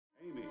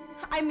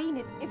I mean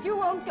it. If you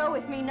won't go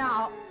with me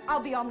now,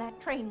 I'll be on that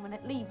train when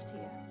it leaves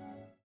here.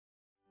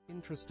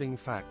 Interesting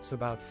facts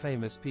about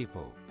famous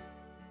people.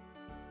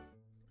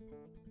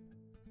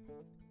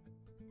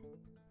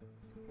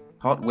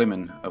 Hot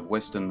Women of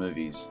Western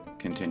Movies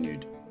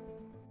continued.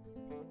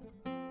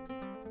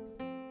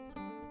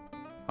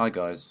 Hi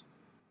guys,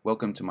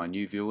 welcome to my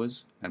new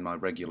viewers and my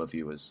regular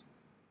viewers.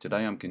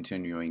 Today I'm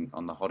continuing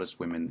on the hottest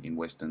women in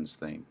Westerns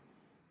theme.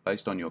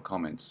 Based on your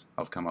comments,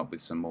 I've come up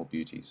with some more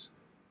beauties.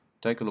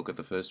 Take a look at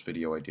the first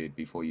video I did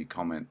before you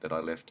comment that I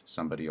left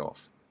somebody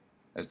off,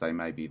 as they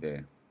may be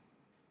there.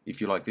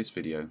 If you like this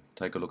video,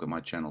 take a look at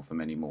my channel for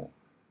many more.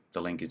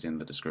 The link is in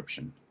the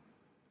description.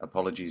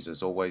 Apologies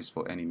as always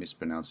for any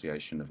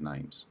mispronunciation of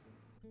names.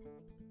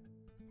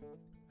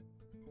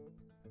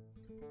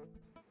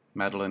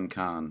 Madeline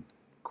Kahn,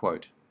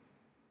 quote,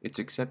 "It's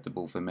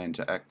acceptable for men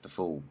to act the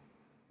fool.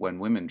 When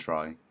women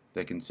try,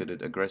 they're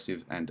considered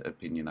aggressive and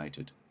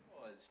opinionated."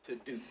 To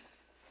do.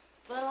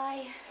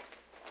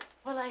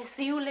 Will I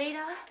see you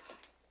later?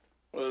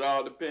 Well, it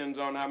all depends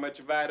on how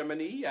much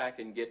vitamin E I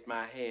can get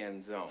my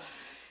hands on.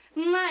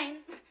 Nein,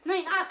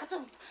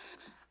 Arkatum.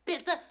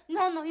 Bitte,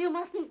 no, you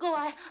mustn't go.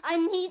 I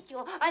need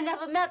you. I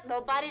never met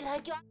nobody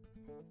like you.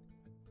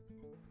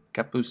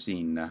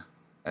 Capucine,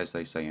 as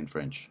they say in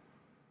French.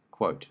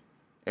 Quote,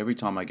 "Every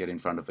time I get in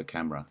front of a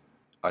camera,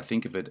 I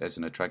think of it as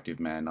an attractive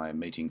man I am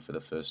meeting for the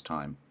first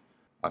time.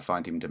 I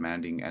find him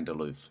demanding and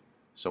aloof,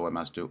 so I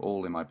must do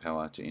all in my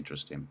power to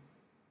interest him."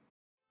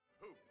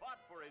 Who fought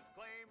for his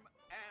claim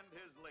and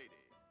his lady,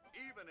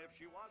 even if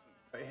she wasn't.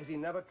 Has he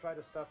never tried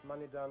to stuff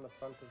money down the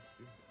front of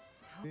you?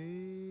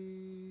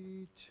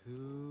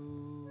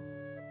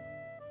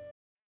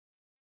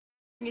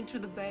 Into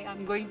the bay,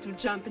 I'm going to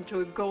jump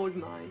into a gold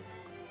mine.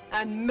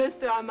 And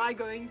mister, am I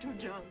going to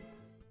jump?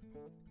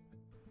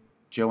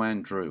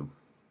 Joanne Drew,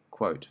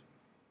 quote,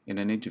 in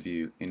an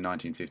interview in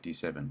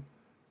 1957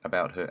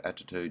 about her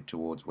attitude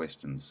towards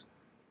Westerns,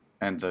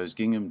 "And those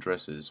gingham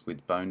dresses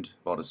with boned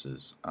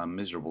bodices are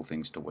miserable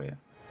things to wear."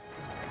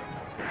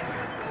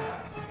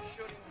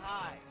 Shooting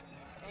high,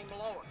 aim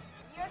lower.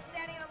 You're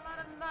standing in a lot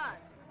of mud.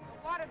 The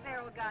water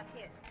barrel got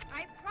hit.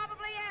 I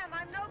probably am.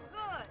 I'm no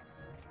good.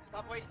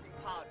 Stop wasting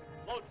powder.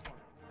 Load for it.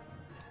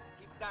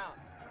 Keep down.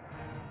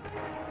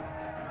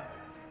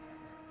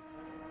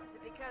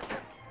 Is it because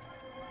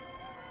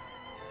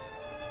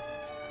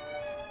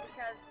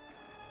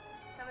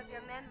some of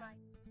your men might...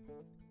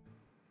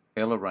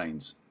 Ella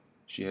Raines.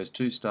 She has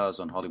 2 stars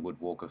on Hollywood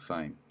Walk of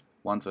Fame,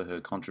 one for her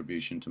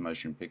contribution to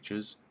motion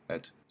pictures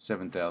at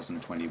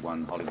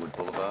 7021 Hollywood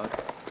Boulevard,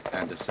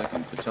 and a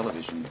second for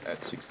television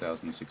at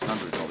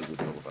 6600 Hollywood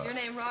Boulevard. Your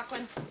name,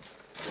 Rockland?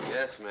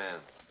 Yes, ma'am.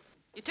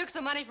 You took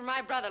some money from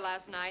my brother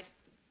last night.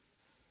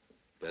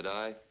 Did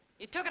I?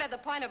 You took it at the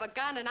point of a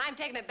gun, and I'm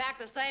taking it back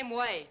the same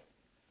way.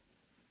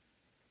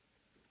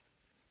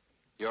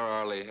 You're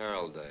Arlie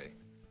Harold Day.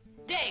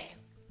 Dig!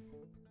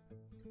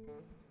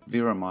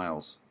 Vera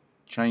Miles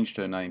changed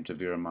her name to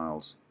Vera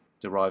Miles,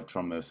 derived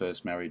from her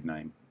first married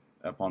name,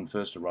 upon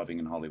first arriving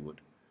in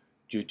Hollywood,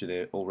 due to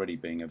there already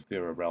being a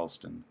Vera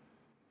Ralston,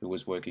 who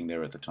was working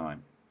there at the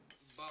time.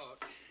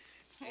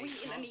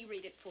 Let me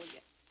read it for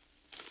you.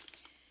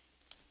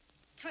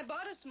 I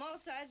bought a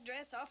small-sized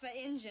dress off an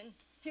Injun.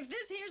 If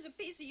this here's a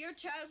piece of your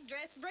child's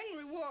dress, bring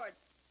reward.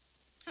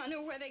 I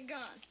know where they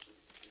gone.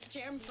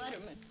 Jeremy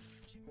Futterman.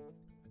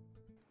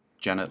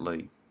 Janet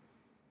Leigh.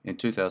 In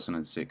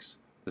 2006,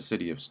 the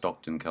city of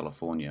Stockton,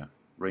 California,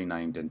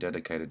 renamed and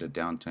dedicated a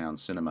downtown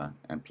cinema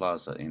and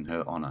plaza in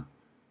her honor.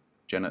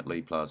 Janet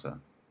Leigh Plaza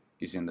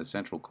is in the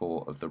central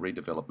core of the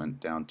redevelopment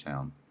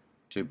downtown,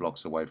 2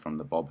 blocks away from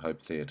the Bob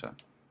Hope Theater.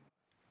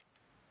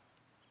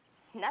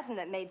 Nothing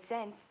that made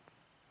sense.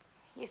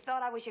 You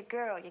thought I was your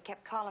girl. You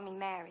kept calling me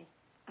Mary.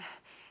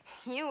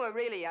 You were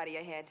really out of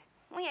your head.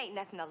 We ain't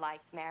nothing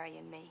alike, Mary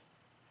and me.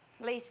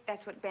 At least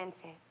that's what Ben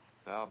says.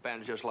 Well,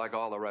 Ben's just like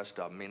all the rest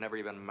of them. He never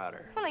even met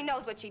her. Well, he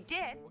knows what she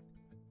did.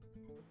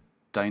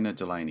 Dana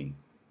Delaney,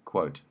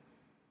 quote,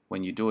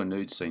 "When you do a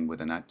nude scene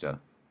with an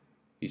actor,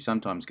 he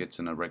sometimes gets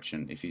an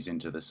erection if he's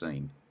into the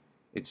scene.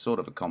 It's sort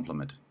of a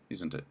compliment,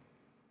 isn't it?"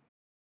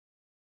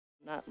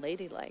 Not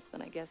ladylike,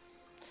 then I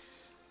guess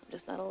I'm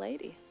just not a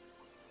lady.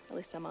 At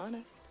least I'm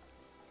honest.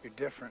 You're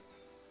different.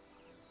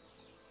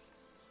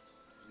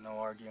 There's no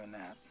arguing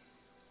that.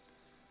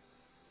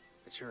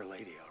 But you're a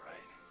lady, all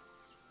right.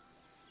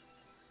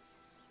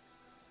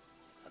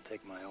 I'll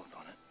take my oath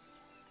on it.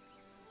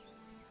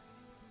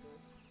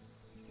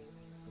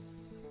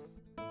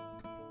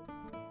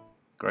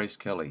 Grace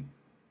Kelly,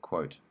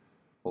 quote,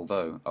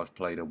 "Although I've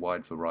played a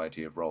wide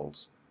variety of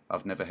roles,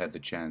 I've never had the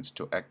chance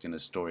to act in a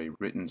story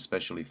written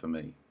specially for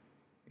me.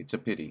 It's a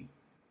pity,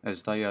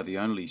 as they are the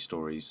only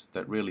stories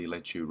that really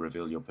let you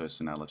reveal your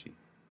personality."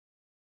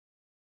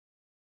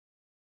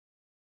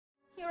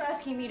 You're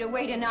asking me to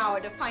wait an hour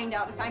to find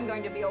out if I'm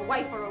going to be a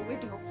wife or a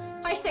widow.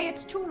 I say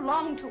it's too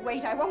long to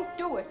wait. I won't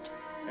do it.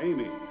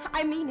 Amy.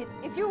 I mean it.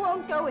 If you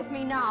won't go with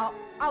me now,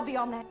 I'll be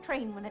on that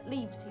train when it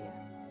leaves here.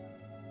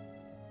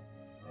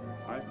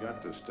 I've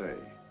got to stay.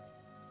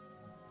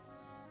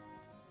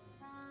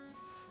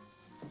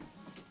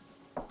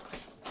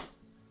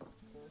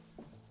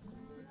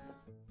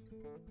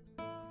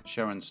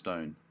 Sharon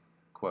Stone,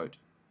 quote,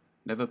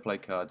 "Never play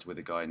cards with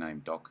a guy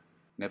named Doc,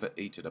 never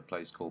eat at a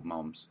place called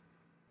Mom's,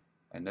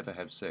 and never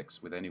have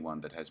sex with anyone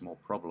that has more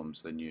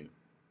problems than you."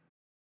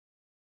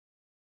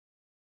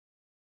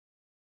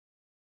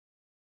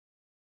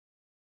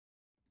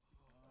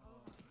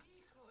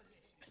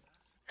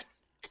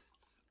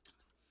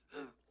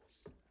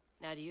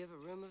 Now, do you have a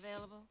room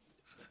available?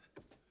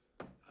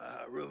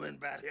 Room in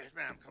bath. Yes,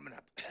 ma'am. Coming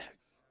up.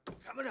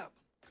 Coming up.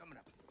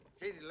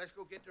 Katie, let's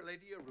go get the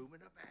lady a room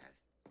in a bath.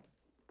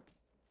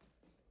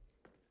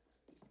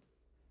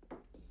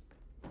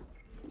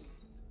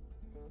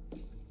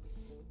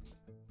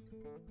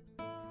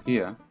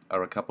 Here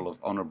are a couple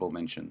of honourable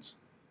mentions.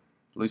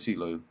 Lucy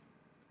Liu,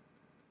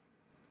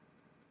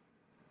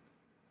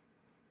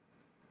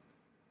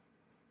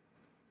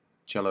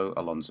 Cello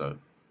Alonso.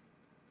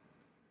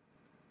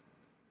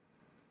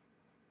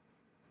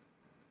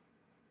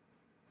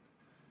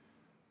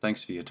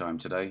 Thanks for your time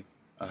today.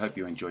 I hope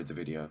you enjoyed the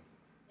video.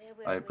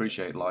 I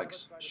appreciate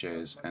likes,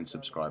 shares and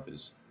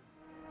subscribers.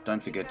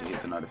 Don't forget to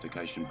hit the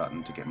notification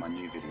button to get my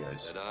new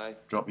videos.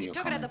 Drop me your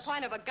comments.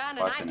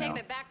 Bye for now.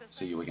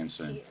 See you again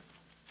soon.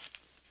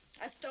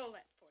 I stole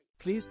that for you.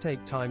 Please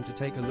take time to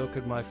take a look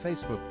at my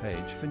Facebook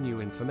page for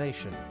new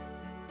information.